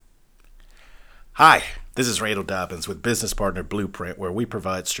Hi, this is Randall Dobbins with Business Partner Blueprint, where we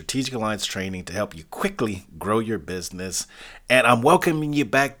provide strategic alliance training to help you quickly grow your business. And I'm welcoming you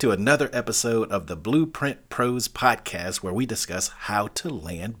back to another episode of the Blueprint Pros podcast, where we discuss how to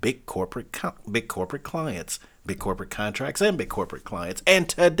land big corporate clients, big corporate contracts, and big corporate clients. And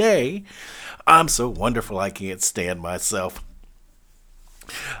today, I'm so wonderful I can't stand myself.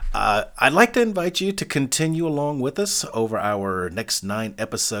 I'd like to invite you to continue along with us over our next 9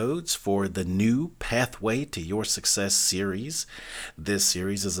 episodes for the new Pathway to Your Success series. This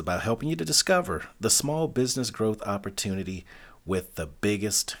series is about helping you to discover the small business growth opportunity with the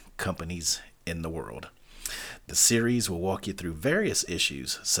biggest companies in the world. The series will walk you through various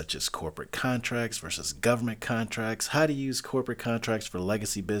issues such as corporate contracts versus government contracts, how to use corporate contracts for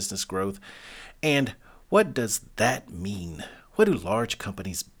legacy business growth, and what does that mean? What do large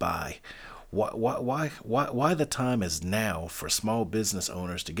companies buy? Why the time is now for small business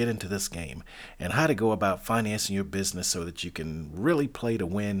owners to get into this game, and how to go about financing your business so that you can really play to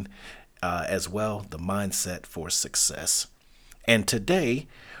win, as well the mindset for success. And today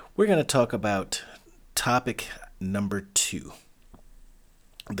we're going to talk about topic number 2,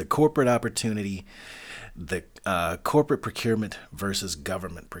 the corporate opportunity, the corporate procurement versus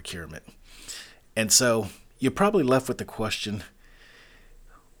government procurement. And so you're probably left with the question,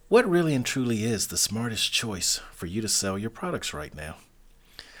 what really and truly is the smartest choice for you to sell your products right now?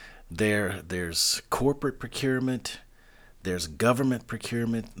 There's corporate procurement, there's government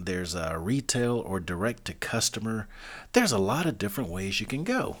procurement, there's retail or direct to customer. There's a lot of different ways you can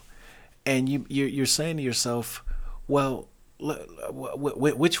go. And you're saying to yourself, well,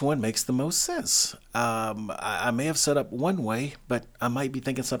 which one makes the most sense? I may have set up one way, but I might be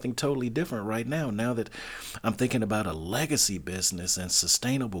thinking something totally different right now. Now that I'm thinking about a legacy business and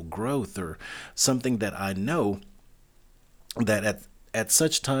sustainable growth, or something that I know that at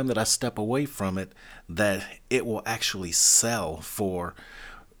such time that I step away from it, that it will actually sell for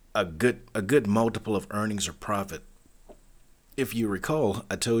a good multiple of earnings or profit. If you recall,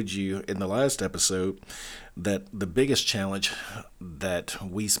 I told you in the last episode that the biggest challenge that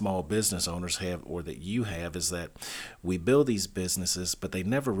we small business owners have, or that you have, is that we build these businesses, but they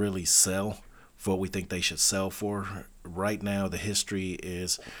never really sell for what we think they should sell for. Right now, the history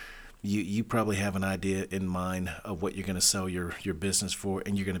is you probably have an idea in mind of what you're going to sell your business for,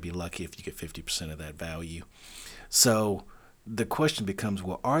 and you're going to be lucky if you get 50% of that value. So the question becomes,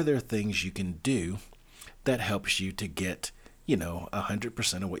 well, are there things you can do that helps you to get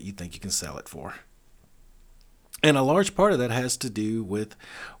 100% of what you think you can sell it for? And a large part of that has to do with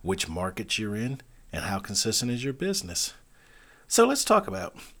which markets you're in and how consistent is your business. So let's talk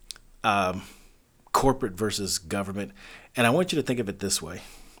about corporate versus government. And I want you to think of it this way.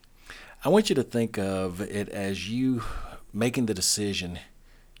 I want you to think of it as you making the decision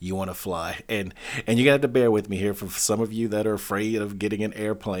you want to fly. And you got to bear with me here for some of you that are afraid of getting in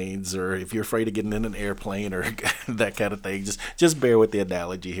airplanes, or if you're afraid of getting in an airplane or that kind of thing, just bear with the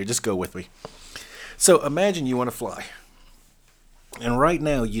analogy here. Just go with me. So imagine you want to fly. And right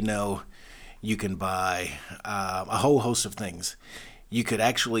now, you can buy a whole host of things. You could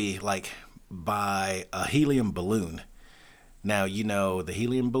actually buy a helium balloon. Now, the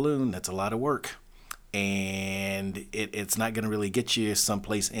helium balloon, that's a lot of work. And it's not going to really get you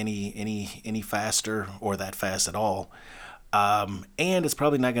someplace any faster, or that fast at all. And it's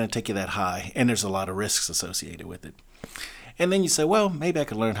probably not going to take you that high. And there's a lot of risks associated with it. And then you say, well, maybe I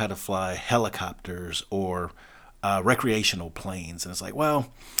could learn how to fly helicopters or recreational planes. And it's like,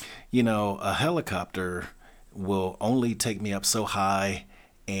 well, a helicopter will only take me up so high,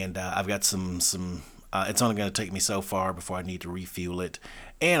 and I've got some it's only going to take me so far before I need to refuel it,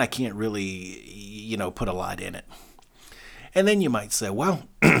 and I can't really, put a lot in it. And then you might say, well,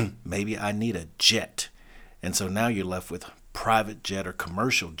 maybe I need a jet. And so now you're left with private jet or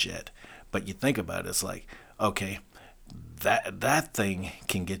commercial jet. But you think about it, it's like, okay, that thing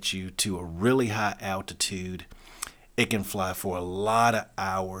can get you to a really high altitude. It can fly for a lot of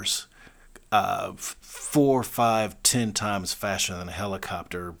hours, 4, 5, 10 times faster than a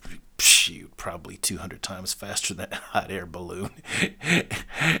helicopter. Shoot, probably 200 times faster than a hot air balloon.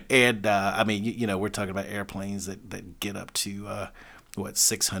 And we're talking about airplanes that get up to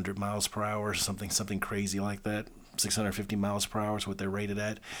 600 miles per hour, something crazy like that. 650 miles per hour is what they're rated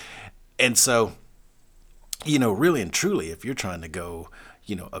at. And so, really and truly, if you're trying to go,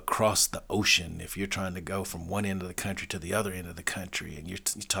 across the ocean, if you're trying to go from one end of the country to the other end of the country, and you're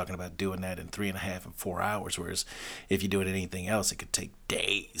talking about doing that in 3.5 and 4 hours, whereas if you do it anything else, it could take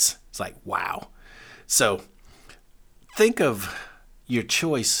days. It's like, wow. So think of your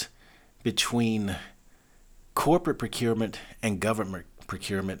choice between corporate procurement and government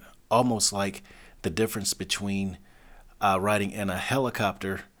procurement almost like the difference between riding in a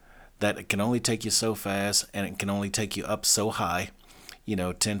helicopter that it can only take you so fast and it can only take you up so high,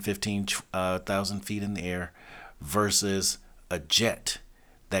 10, 15,000 feet in the air, versus a jet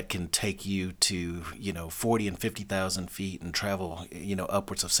that can take you to, 40 and 50,000 feet and travel,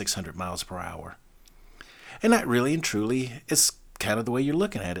 upwards of 600 miles per hour. And that really and truly is kind of the way you're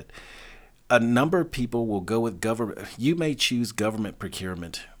looking at it. A number of people will go with government. You may choose government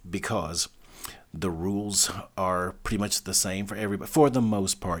procurement because the rules are pretty much the same for everybody, for the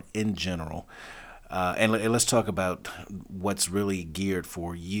most part, in general. And let's talk about what's really geared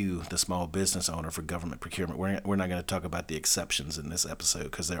for you, the small business owner, for government procurement. We're not going to talk about the exceptions in this episode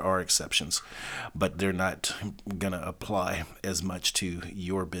because there are exceptions, but they're not going to apply as much to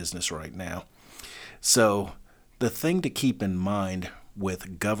your business right now. So the thing to keep in mind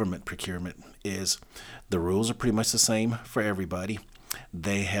with government procurement is the rules are pretty much the same for everybody.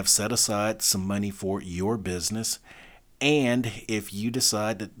 They have set aside some money for your business. And if you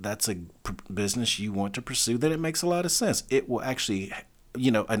decide that that's a business you want to pursue, then it makes a lot of sense. It will actually,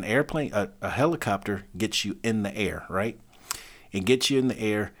 an airplane, a helicopter gets you in the air, right? It gets you in the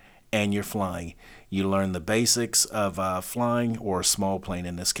air and you're flying. You learn the basics of flying, or a small plane,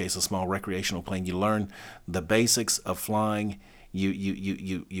 in this case, a small recreational plane. You learn the basics of flying.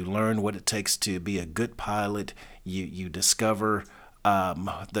 You learn what it takes to be a good pilot. You discover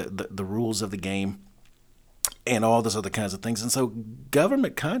the rules of the game and all those other kinds of things. And so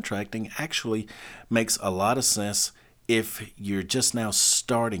government contracting actually makes a lot of sense if you're just now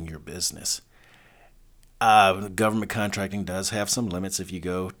starting your business. Government contracting does have some limits. If you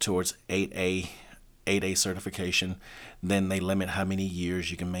go towards 8A certification, then they limit how many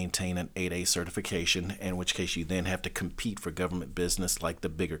years you can maintain an 8A certification, in which case you then have to compete for government business like the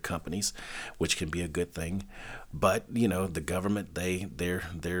bigger companies, which can be a good thing. But, the government,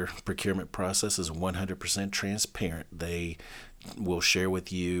 their procurement process is 100% transparent. They will share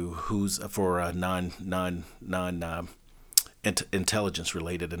with you who's for intelligence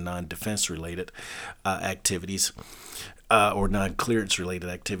related and non-defense related activities, or non-clearance related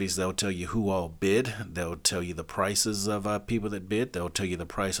activities. They'll tell you who all bid. They'll tell you the prices of people that bid. They'll tell you the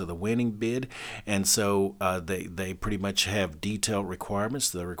price of the winning bid. And so they pretty much have detailed requirements.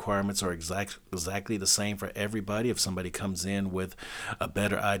 The requirements are exactly the same for everybody. If somebody comes in with a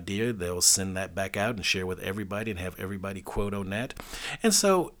better idea, they'll send that back out and share with everybody and have everybody quote on that. And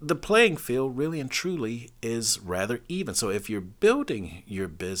so the playing field really and truly is rather even. So if you're building your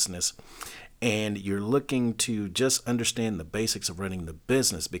business and you're looking to just understand the basics of running the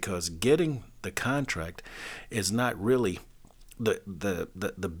business, because getting the contract is not really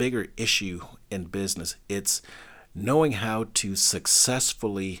the bigger issue in business. It's knowing how to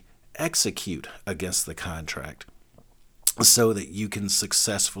successfully execute against the contract so that you can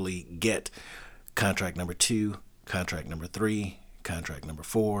successfully get contract number 2, contract number 3, contract number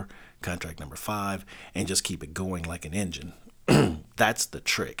 4, contract number 5, and just keep it going like an engine. That's the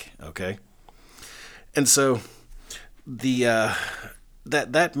trick, okay? And so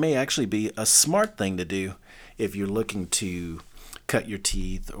that may actually be a smart thing to do if you're looking to cut your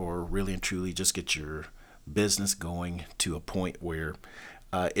teeth or really and truly just get your business going to a point where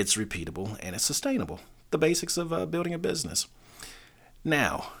it's repeatable and it's sustainable. The basics of building a business.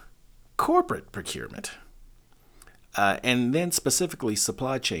 Now, corporate procurement, and then specifically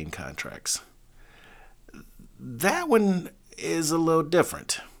supply chain contracts. That one is a little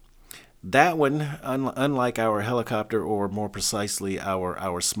different. That one, unlike our helicopter, or more precisely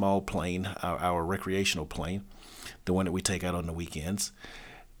our small plane, our recreational plane, the one that we take out on the weekends,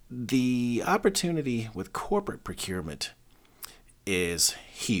 the opportunity with corporate procurement is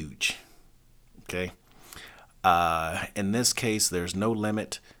huge. Okay. In this case, there's no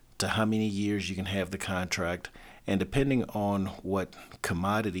limit to how many years you can have the contract. And depending on what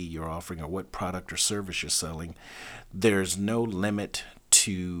commodity you're offering or what product or service you're selling, there's no limit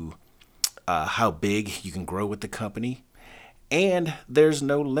to how big you can grow with the company. And there's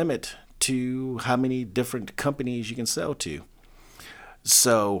no limit to how many different companies you can sell to.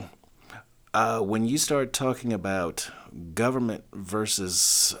 So when you start talking about government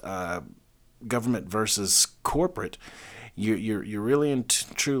versus corporate, you're really and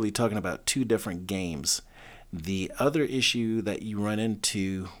truly talking about two different games. The other issue that you run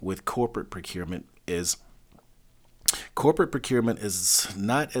into with corporate procurement is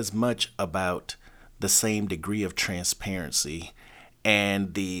not as much about the same degree of transparency.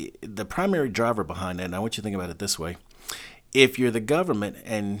 And the primary driver behind that, and I want you to think about it this way: if you're the government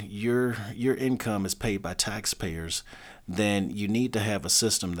and your income is paid by taxpayers, then you need to have a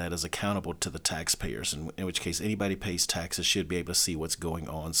system that is accountable to the taxpayers, in which case anybody pays taxes should be able to see what's going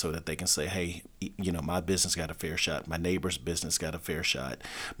on so that they can say, hey, my business got a fair shot, my neighbor's business got a fair shot,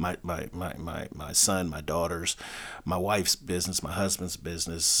 my son, my daughters, my wife's business, my husband's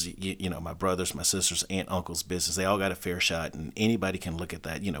business, my brother's, my sister's, aunt, uncle's business, they all got a fair shot, and anybody can look at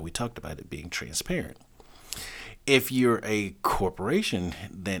that. We talked about it being transparent. If you're a corporation,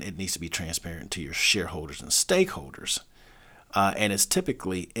 then it needs to be transparent to your shareholders and stakeholders. And it's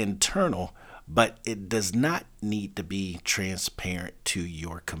typically internal, but it does not need to be transparent to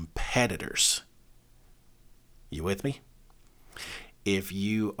your competitors. You with me? If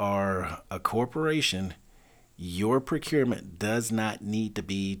you are a corporation, your procurement does not need to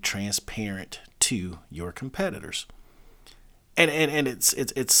be transparent to your competitors. And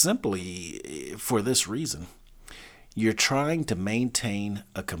it's simply for this reason. You're trying to maintain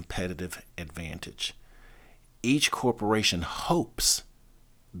a competitive advantage. Each corporation hopes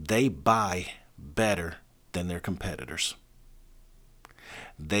they buy better than their competitors.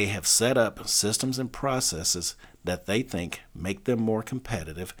 They have set up systems and processes that they think make them more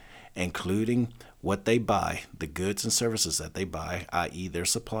competitive, including what they buy, the goods and services that they buy, i.e. their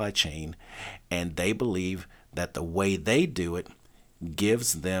supply chain, and they believe that the way they do it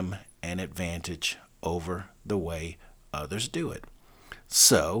gives them an advantage over the way others do it.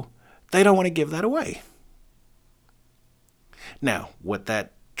 So they don't want to give that away. Now, what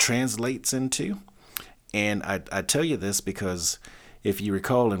that translates into, and I tell you this because if you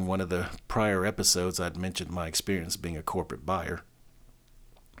recall in one of the prior episodes, I'd mentioned my experience being a corporate buyer,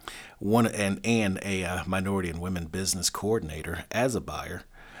 and a minority and women business coordinator as a buyer.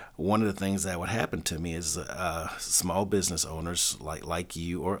 One of the things that would happen to me is small business owners like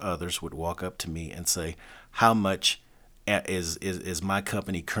you or others would walk up to me and say, how much is my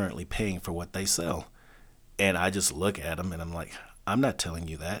company currently paying for what they sell? And I just look at them and I'm like, I'm not telling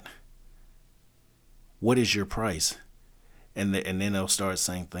you that. What is your price? And then they'll start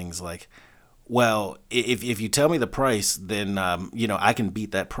saying things like, well, if you tell me the price, then I can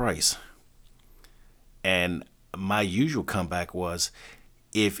beat that price. And my usual comeback was,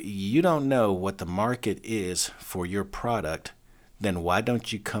 if you don't know what the market is for your product, then why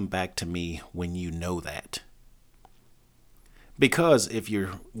don't you come back to me when you know that? Because if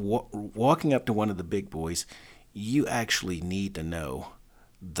you're walking up to one of the big boys, you actually need to know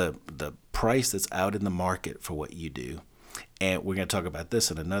the price that's out in the market for what you do. And we're going to talk about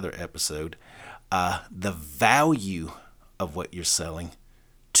this in another episode. The value of what you're selling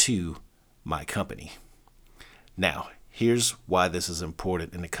to my company. Now, here's why this is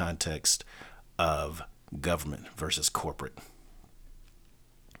important in the context of government versus corporate.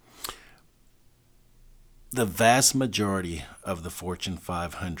 The vast majority of the Fortune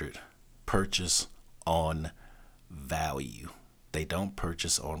 500 purchase on value. They don't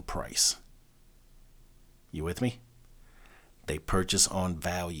purchase on price. You with me? They purchase on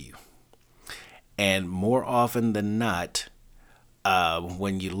value. And more often than not,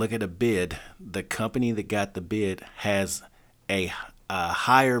 when you look at a bid, the company that got the bid has a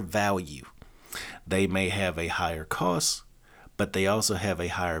higher value. They may have a higher cost, but they also have a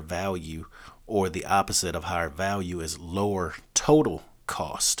higher value, or the opposite of higher value is lower total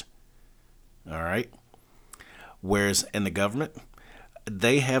cost. All right. Whereas in the government,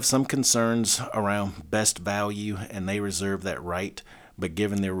 they have some concerns around best value and they reserve that right. But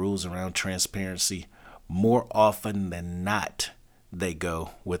given their rules around transparency, more often than not, they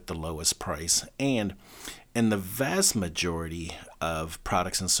go with the lowest price. And in the vast majority of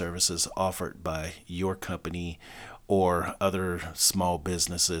products and services offered by your company or other small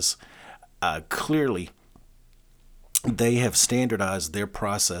businesses, clearly they have standardized their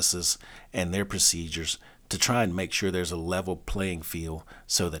processes and their procedures to try and make sure there's a level playing field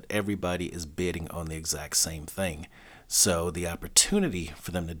so that everybody is bidding on the exact same thing. So the opportunity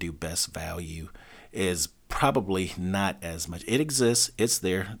for them to do best value is probably not as much. It exists. It's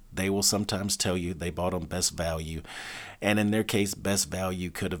there. They will sometimes tell you they bought on best value. And in their case, best value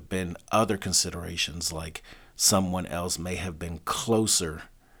could have been other considerations, like someone else may have been closer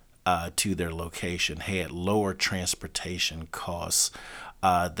to their location, had lower transportation costs.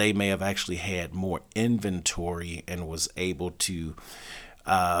 They may have actually had more inventory and was able to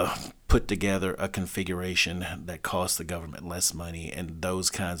put together a configuration that cost the government less money, and those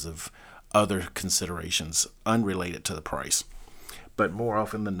kinds of other considerations unrelated to the price. But more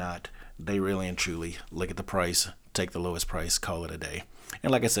often than not, they really and truly look at the price, take the lowest price, call it a day.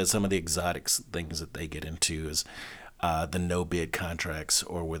 And like I said, some of the exotic things that they get into is the no bid contracts,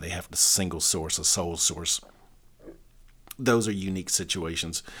 or where they have to single source, a sole source. Those are unique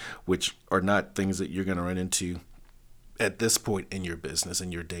situations which are not things that you're going to run into at this point in your business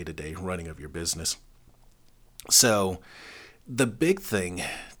and your day-to-day running of your business. So the big thing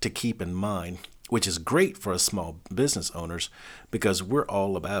to keep in mind, which is great for us small business owners, because we're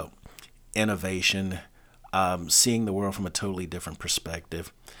all about innovation, seeing the world from a totally different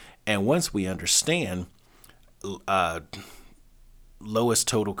perspective. And once we understand lowest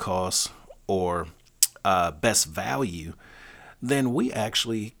total cost or best value, then we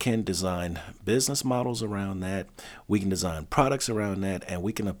actually can design business models around that. We can design products around that, and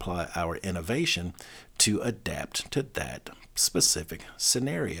we can apply our innovation to adapt to that specific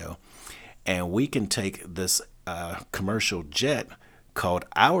scenario. And we can take this commercial jet called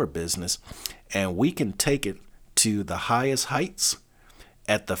our business, and we can take it to the highest heights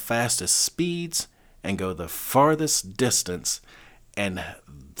at the fastest speeds and go the farthest distance. And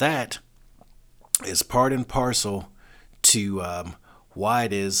that is part and parcel to why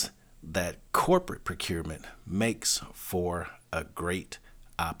it is that corporate procurement makes for a great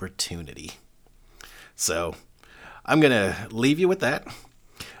opportunity. So I'm going to leave you with that.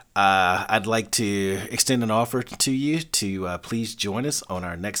 I'd like to extend an offer to you to please join us on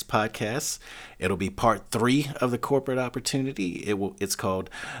our next podcast. It'll be part 3 of the corporate opportunity. It's called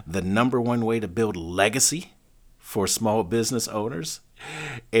The Number One Way to Build Legacy for Small Business Owners.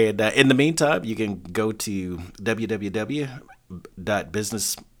 And in the meantime, you can go to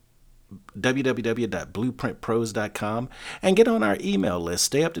www.blueprintpros.com and get on our email list.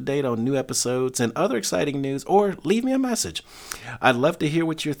 Stay up to date on new episodes and other exciting news, or leave me a message. I'd love to hear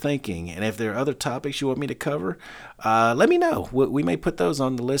what you're thinking, and if there are other topics you want me to cover, let me know. We may put those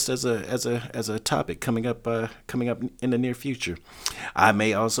on the list as a topic coming up in the near future. I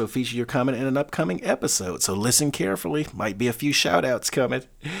may also feature your comment in an upcoming episode, so listen carefully. Might be a few shout outs coming.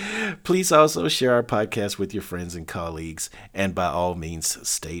 Please also share our podcast with your friends and colleagues, and by all means,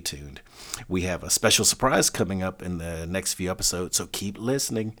 stay tuned. We have a special surprise coming up in the next few episodes, so keep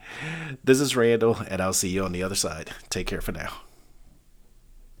listening. This is Randall, and I'll see you on the other side. Take care for now.